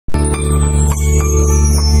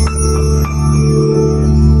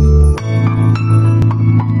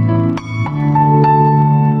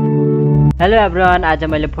Hello everyone, आज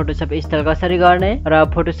मैले Photoshop install कसरी गर्ने र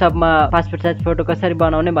फोटोशपमा पासपोर्ट साइज फोटो कसरी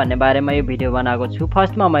बनाउने भन्ने बारेमा यो भिडियो बनाएको छु।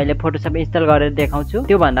 फर्स्टमा मैले फोटोशप इन्स्टल गरेर देखाउँछु।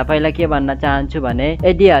 त्यो भन्दा पहिला के भन्न चाहन्छु भने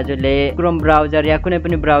यदि हजुरले क्रोम ब्राउजर या कुनै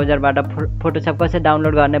पनि ब्राउजरबाट फोटोशप कसरी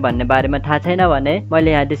डाउनलोड गर्ने भन्ने बारेमा थाहा छैन भने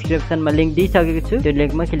मैले यहाँ डिस्क्रिप्सनमा लिंक दिइसकेको छु। त्यो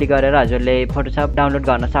लिंकमा क्लिक गरेर हजुरले फोटोशप डाउनलोड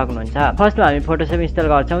गर्न सक्नुहुन्छ। फर्स्टमा हामी फोटोशप इन्स्टल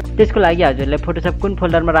गर्छौं। त्यसको लागि हजुरले फोटोशप कुन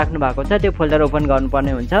फोल्डरमा राख्नु भएको छ त्यो फोल्डर ओपन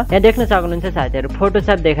गर्नुपर्ने हुन्छ। यहाँ देख्न सक्नुहुन्छ साथीहरु,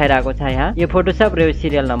 फोटोशप देखाइरहेको छ यहाँ। यो फोटोशप र यो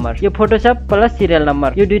सिरियल नम्बर, यो फोटोशप प्लस सिरियल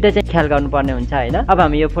नम्बर, यो दुईटा चाहिँ ख्याल गर्नुपर्ने हुन्छ हैन। अब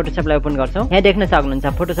हामी यो फोटोशपलाई ओपन गर्छौं। यहाँ देख्न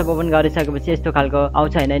सक्नुहुन्छ फोटोशप ओपन गरिसकेपछि यस्तो खालको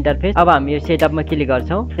आउँछ हैन इन्टरफेस। अब हामी यो सेटअपमा क्लिक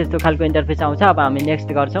गर्छौं। त्यस्तो खालको इन्टरफेस आउँछ। अब हामी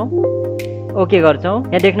नेक्स्ट गर्छौं, ओके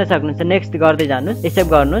गर्छौं। यहाँ देख्न सक्नुहुन्छ नेक्स्ट गर्दै जानुस्, एक्सेप्ट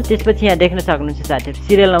गर्नुस्। त्यसपछि यहाँ देख्न सक्नुहुन्छ साथीहरु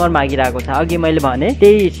सिरियल नम्बर मागिरहेको छ। अघि मैले भने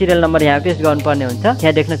त्यही सिरियल नम्बर यहाँ पेस्ट गर्नुपर्ने हुन्छ।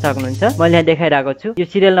 यहाँ देख्न सक्नुहुन्छ मैले यहाँ देखाइरहेको छु। यो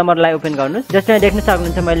सिरियल नम्बरलाई ओपन गर्नुस्। जस्तो यहाँ देख्न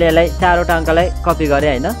सक्नुहुन्छ मैले यसलाई चारवटा अङ्कलाई कपी गरे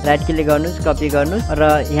हैन। राइट क्लिक गर्नुस्, कपी गर्नुस् र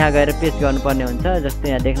यहाँ गएर पेस्ट गर्नुपर्ने हुन्छ। जस्तो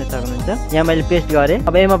यहाँ देख्न सक्नुहुन्छ यहाँ मैले पेस्ट गरे।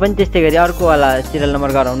 अब यसमा पनि त्यस्तै गरी अर्को वाला सिरियल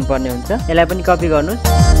नम्बर गराउनु पर्ने हुन्छ। यसलाई पनि कपी गर्नुस्।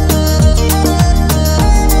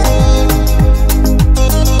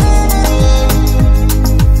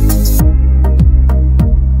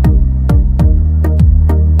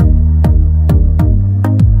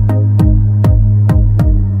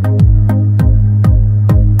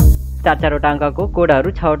 चारवटा अङ्कको कोडहरु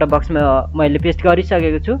 6वटा बक्समा मैले पेस्ट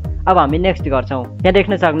गरिसकेको छु। अब हामी नेक्स्ट गर्छौं। यहाँ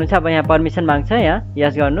देख्न सक्नुहुन्छ अब यहाँ परमिसन माग्छ। यहाँ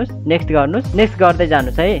यस गर्नुस्, नेक्स्ट गर्नुस्, नेक्स्ट गर्दै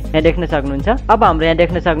जानुस् है। यहाँ देख्न सक्नुहुन्छ अब हाम्रो यहाँ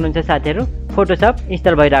देख्न सक्नुहुन्छ साथीहरु फोटोशप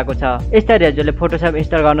इन्स्टल भइरहेको छ। यसरी हजुरले फोटोशप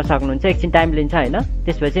इन्स्टल गर्न सक्नुहुन्छ। एकछिन टाइम लिन्छ हैन,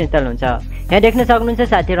 त्यसपछि इन्स्टल हुन्छ। यहाँ देख्न सक्नुहुन्छ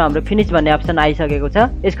साथीहरु हाम्रो फिनिश भन्ने अप्सन आइसकेको छ।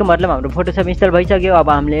 यसको मतलब हाम्रो फोटोशप इन्स्टल भइसक्यो। अब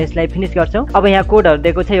हामीले यसलाई फिनिश गर्छौं। अब यहाँ कोडहरु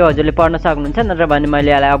दिएको छ, यो हजुरले पढ्न सक्नुहुन्छ, नत्र भने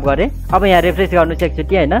मैले यसलाई अफ गरे। अब यहाँ रिफ्रेश गर्नुस्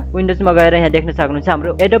एकचोटी हैन। विन्डोजमा गएर यहाँ देख्न सक्नुहुन्छ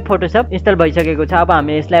हाम्रो एडोब फोटोशप इन्स्टल भइसकेको छ। अब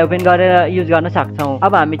हामी यसलाई ओपन गरेर युज गर्न सक्छौं।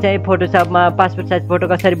 अब हामी चाहिँ फोटोशपमा पासपोर्ट साइज फोटो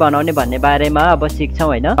कसरी बनाउने भन्ने बारेमा अब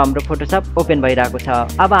सिक्छौं हैन। हाम्रो फोटोशप ओपन भइरहेको छ।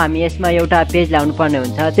 अब हामी यसमा एउटा पेज ल्याउनु पर्ने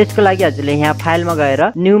हुन्छ। त्यसको लागि हजुरले यहाँ फाइलमा गएर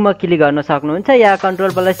न्यूमा क्लिक गर्न सक्नुहुन्छ या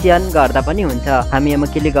कन्ट्रोल+N गर्दा पनि हुन्छ। हामी यसमा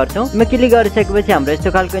क्लिक गर्छौं। यसमा क्लिक गरिसकेपछि हाम्रो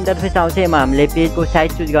यस्तो खालको इन्टरफेस आउँछ। यसमा हामीले पेजको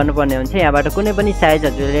साइज चुज गर्नुपर्ने हुन्छ। यहाँबाट कुनै पनि साइज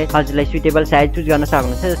हजुरलाई सुटेबल साइज चुज गर्न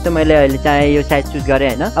सक्नुहुन्छ। जस्तो मैले अहिले चाहिँ यो साइज चुज गरे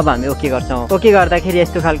हैन। अब हामी ओके गर्छौं। ओके गर्दाखेरि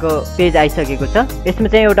यस्तो खालको पेज आइसकेको छ। यसमा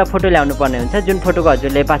चाहिँ एउटा फोटो ल्याउनु पर्ने हुन्छ। जुन फोटोको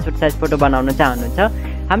हजुरले पासपोर्ट साइज फोटो बनाउन चाहनुहुन्छ।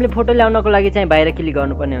 हामीले फोटो ल्याउनको लागि चाहिँ बाहिर क्लिक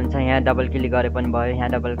गर्नुपर्ने हुन्छ। यहाँ डबल क्लिक गरे पनि भयो, यहाँ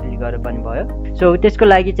डबल क्लिक गरे पनि भयो। सो त्यसको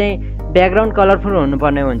लागि चाहिँ ब्याकग्राउन्ड कलरफुल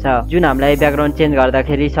हुनुपर्ने हुन्छ, जुन हामीलाई ब्याकग्राउन्ड चेन्ज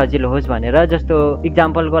गर्दाखेरि सजिलो होस् भनेर। जस्तो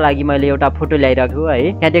इक्जाम्पलको लागि मैले एउटा फोटो ल्याइरहेको छु है।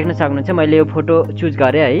 यहाँ देख्न सक्नुहुन्छ मैले यो फोटो चुज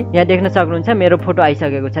गरे है। यहाँ देख्न सक्नुहुन्छ मेरो फोटो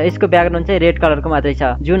आइसकेको छ। यसको ब्याकग्राउन्ड चाहिँ रेड कलरको मात्रै छ,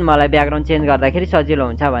 जुन मलाई ब्याकग्राउन्ड चेन्ज गर्दाखेरि सजिलो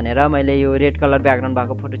हुन्छ भनेर मैले यो रेड कलर ब्याकग्राउन्ड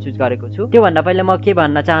भएको फोटो चुज गरेको छु। त्यो भन्दा पहिला म के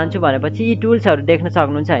भन्न चाहन्छु भनेपछि यी टुल्सहरु देख्न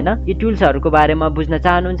सक्नुहुन्छ हैन। यी टुल्सहरुको बारेमा बुझ्न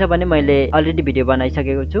चाहनुहुन्छ भने मैले अलरेडी भिडियो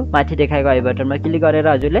बनाइसकेको छु। माथि देखाएको आई बटनमा क्लिक गरेर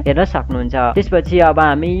हजुरले हेर्न सक्नुहुन्छ। त्यसपछि अब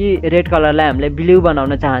हामी यी रेड कलरलाई हामीले ब्लू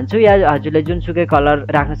बनाउन चाहन्छु या हजुरले जुनसुकै कलर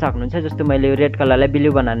राख्न सक्नुहुन्छ। जस्तो मैले यो रेड कलरलाई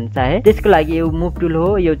ब्लू बनाउन चाहे। त्यसको लागि यो मुभ टुल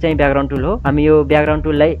हो, यो चाहिँ ब्याकग्राउन्ड टुल हो। हामी यो ब्याकग्राउन्ड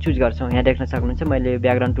टुललाई चुज गर्छौं। यहाँ देख्न सक्नुहुन्छ मैले यो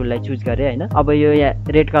ब्याकग्राउन्ड टुललाई चुज गरे हैन। अब यो यहाँ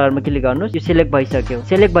रेड कलरमा क्लिक गर्नुस्। यो सिलेक्ट भइसक्यो।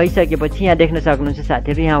 सिलेक्ट भइसकेपछि यहाँ देख्न सक्नुहुन्छ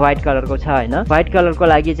साथीहरु यहाँ व्हाइट कलरको छ हैन। व्हाइट कलरको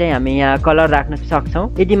लागि चाहिँ हामी यहाँ कलर राख्न सक्छौं।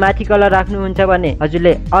 यदि माथि कलर राख्नुहुन्छ भने हजुरले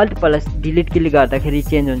Alt+Delete क्लिक गर्दाखेरि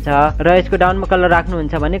चेन्ज हुन्छ र यसको डाउनमा कलर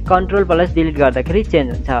राख्नुहुन्छ भने Ctrl+Delete गर्दाखेरि चेन्ज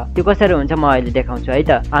हुन्छ। त्यो कसरी हुन्छ म अहिले देखाउँछु है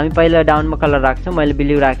त। हामी पहिला डाउनमा कलर राख्छौं। मैले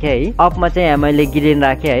ब्लू राखे है। अपमा चाहिँ मैले ग्रीन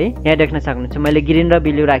राखे है। यहाँ देख्न सक्नुहुन्छ मैले ग्रीन र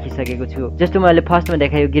ब्लू राखिसकेको छु। जस्तो मैले फर्स्टमा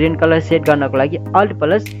देखायो ग्रीन कलर सेट गर्नको लागि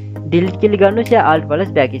Alt+Delete क्लिक गर्नुस् या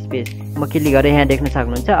Alt+Backspace म क्लिक गरे। यहाँ देख्न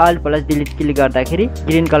सक्नुहुन्छ Alt+Delete क्लिक गर्दाखेरि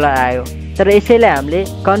ग्रीन कलर आयो। तर यसैलाई हामीले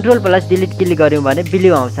Ctrl+Delete क्लिक गर्यौं भने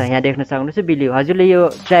ब्लू आउँछ। यहाँ देख्न सक्नुहुन्छ ब्लू। हजुरले यो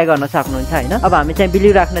ट्राई गर्न सक्नुहुन्छ हैन। अब हामी चाहिँ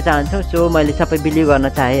ब्लू राख्न चाहन्छौं। सो मैले सबै ब्लू गर्न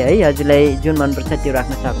चाहे है। हजुरलाई जुन मन पर्छ त्यो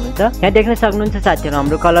राख्न सक्नुहुन्छ। यहाँ देख्न सक्नुहुन्छ साथीहरु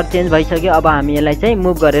हाम्रो कलर चेन्ज भइसक्यो। अब हामी यसलाई चाहिँ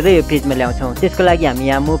मुभ गरेर यो पेजमा ल्याउँछौं। त्यसको लागि हामी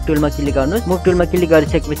यहाँ मुभ टुलमा क्लिक गर्नुस्। मुभ टुलमा क्लिक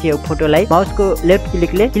गरिसकेपछि यो फोटोलाई माउसको लेफ्ट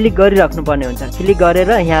क्लिकले क्लिक गरिराख्नु पर्ने हुन्छ। क्लिक गरेर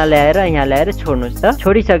यहाँ ल्याएर छोड्नुस् त।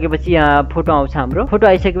 छोडिसकेपछि यहाँ फोटो आउँछ हाम्रो। फोटो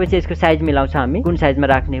आइसकेपछि यसको साइज मिलाउँछ हामी कुन साइजमा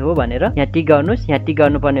राख्ने हो भनेर। यहाँ टिक गर्नुस्। यहाँ टिक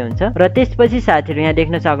गर्नुपर्ने हुन्छ र त्यसपछि साथीहरु यहाँ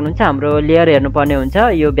देख्न सक्नुहुन्छ हाम्रो लेयर हेर्नुपर्ने हुन्छ।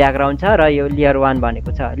 यो ब्याकग्राउन्ड छ र यो लेयर 1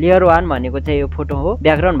 भनेको छ। लेयर 1 भनेको चाहिँ यो फोटो हो।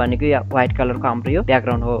 ब्याकग्राउन्ड भनेको यो व्हाइट कलरको हाम्रो यो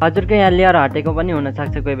ब्याकग्राउन्ड हो। हजुरको यहाँ लेयर हटेको पनि हुन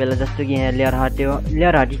सक्छ कोही बेला। जस्तो कि यहाँ लेयर हट्यो।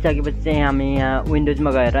 लेयर हटिसकेपछि चाहिँ हामी यहाँ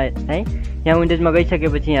विन्डोजमा गएर चाहिँ यहाँ विन्डोजमा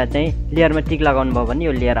गइसकेपछि यहाँ चाहिँ लेयरमा टिक लगाउनु भयो भने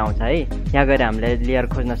यो लेयर आउँछ है। यहाँ गएर हामीले लेयर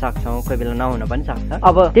खोज्न सक्छौं। कोही बेला नहुन पनि सक्छ।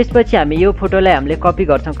 अब त्यसपछि हामी यो फोटोलाई हामीले कपी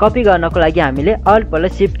गर्छौं। कपी गर्नको लागि हामीले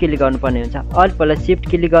Alt+Shift क्लिक गर्नुपर्ने पर्ने हुन्छ अल्ट प्लस शिफ्ट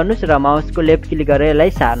क्लिक गर्नुस् र माउसको लेफ्ट क्लिक गरेर यसलाई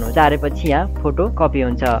सार्नुस् सारेपछि यहाँ फोटो कपी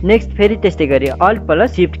हुन्छ नेक्स्ट फेरि त्यस्तै गरी अल्ट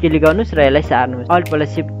प्लस शिफ्ट क्लिक गर्नुस् र यसलाई सार्नुस् अल्ट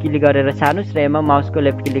प्लस शिफ्ट क्लिक गरेर सार्नुस् र यसमा माउसको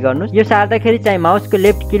लेफ्ट क्लिक गर्नुस् यो सार्दाखेरि चाहिँ माउसको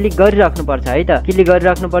लेफ्ट क्लिक गरिराख्नु पर्छ है त क्लिक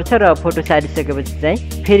गरिराख्नु पर्छ र फोटो सारिसकेपछि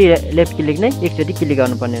चाहिँ फेरि लेफ्ट क्लिक नै एकचोटि क्लिक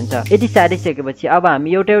गर्नुपर्ने हुन्छ यति सारिसकेपछि अब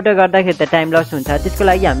हामी एउटा एउटा गर्दाखेरि त टाइम लस हुन्छ त्यसको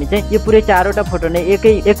लागि हामी चाहिँ यो पुरै चारवटा फोटो नै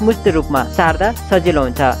एकमुष्ट रूपमा सार्दा सजिलो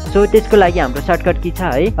हुन्छ सो त्यसको लागि हाम्रो सर्टकट की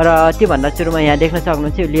छ है र त्यो भन्दा सुरुमा यहाँ देख्न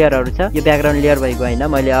सक्नुहुन्छ यो लेयरहरू छ यो ब्याकग्राउन्ड लेयर भएको हैन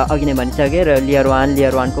मैले अघि नै भनिसके र लेयर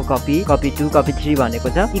 1 को कपी 2 कपी 3 भनेको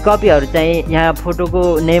छ यी कपीहरू चाहिँ यहाँ फोटोको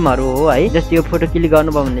नेमहरू हो है जस्तै यो फोटो क्लिक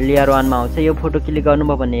गर्नुभयो भने लेयर 1 मा आउँछ यो फोटो क्लिक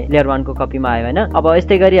गर्नुभयो भने लेयर 1 को कपीमा आयो हैन अब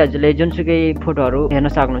यस्तै गरी हजुरले जुनसुकै फोटोहरू हेर्न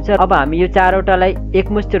सक्नुहुन्छ अब हामी यो चारवटालाई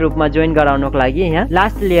एकमुष्ट रूपमा जोइन गराउनको लागि यहाँ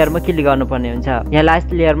लास्ट लेयरमा क्लिक गर्नुपर्ने हुन्छ यहाँ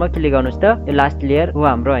लास्ट लेयरमा क्लिक गर्नुस् त यो लास्ट लेयर हो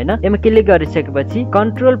हाम्रो हैन यसमा क्लिक गरिसकेपछि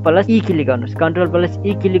कन्ट्रोल प्लस ई क्लिक गर्नुस् कन्ट्रोल प्लस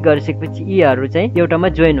ई क्लिक गरिसकेपछि यीहरु चाहिँ एउटामा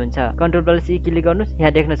जोइन हुन्छ कन्ट्रोल प्लस ई क्लिक गर्नुस्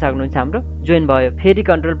यहाँ देख्न सक्नुहुन्छ हाम्रो जोइन भयो फेरि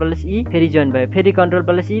कन्ट्रोल प्लस ई फेरि जोइन भयो फेरि कन्ट्रोल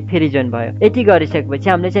प्लस ई फेरि जोइन भयो यति गरिसकेपछि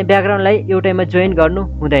हामीले चाहिँ ब्याकग्राउन्डलाई एउटैमा जोइन गर्नु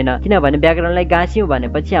हुँदैन किनभने ब्याकग्राउन्डलाई गाँस्यौं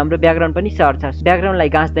भनेपछि हाम्रो ब्याकग्राउन्ड पनि सर्छ ब्याकग्राउन्डलाई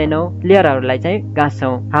गाँस्दैनौ लेयरहरूलाई चाहिँ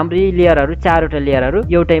गाँस्छौं हाम्रो लेयरहरू चारवटा लेयरहरू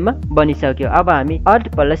एउटैमा बनिसक्यो अब हामी अल्ट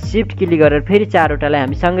प्लस शिफ्ट क्लिक गरेर फेरि चारवटालाई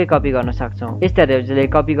हामी सँगै कपी गर्न सक्छौं यस्तरी हजुरले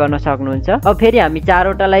कपी गर्न सक्नुहुन्छ अब फेरि हामी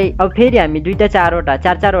चारवटालाई अब फेरि हामी दुईटा चारवटा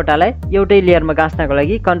चारवटालाई एउटै लेयरमा गाँस्नको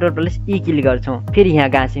लागि कन्ट्रोल प्लस ई क्लिक गर्छौं फेरि यहाँ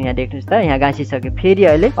गाँस्यौं यहाँ देख्नुस् त यहाँ गाँसिसक्यो फेरि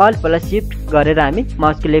अहिले अल्ट प्लस शिफ्ट गरेर हामी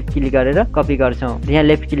माउसको लेफ्ट क्लिक गरेर कपी गर्छौं यहाँ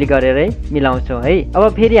लेफ्ट क्लिक गरेरै मिलाउँछौं है अब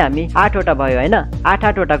फेरि हामी 8 वटा भयो हैन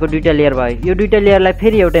 8 वटाको दुईटा लेयर भयो यो दुईटा लेयरलाई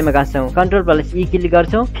फेरि एउटैमा गाँस्छौं कन्ट्रोल प्लस ई क्लिक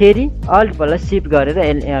गर्छौं फेरि अल्ट प्लस शिफ्ट गरेर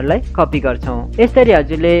यसलाई कपी गर्छौं यसरी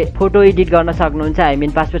हजुरले फोटो एडिट गर्न सक्नुहुन्छ I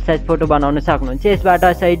mean passport size photo बनाउन सक्नुहुन्छ यसबाट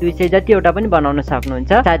 100 200 जतिवटा पनि बनाउन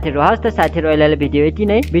सक्नुहुन्छ साथीहरु हस् त साथीहरु अहिलेलाई भिडियो यति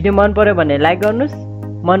नै भिडियो मन पर्यो भने लाइक गर्नुस्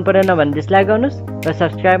मन परेन भने डिसलाइक गर्नुस् र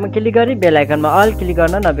सब्स्क्राइबमा क्लिक गरी बेल आइकनमा अल क्लिक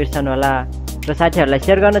गर्न नबिर्सनु होला र साथीहरुलाई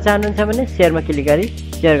शेयर गर्न चाहनुहुन्छ भने शेयरमा क्लिक गरी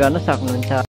शेयर गर्न सक्नुहुन्छ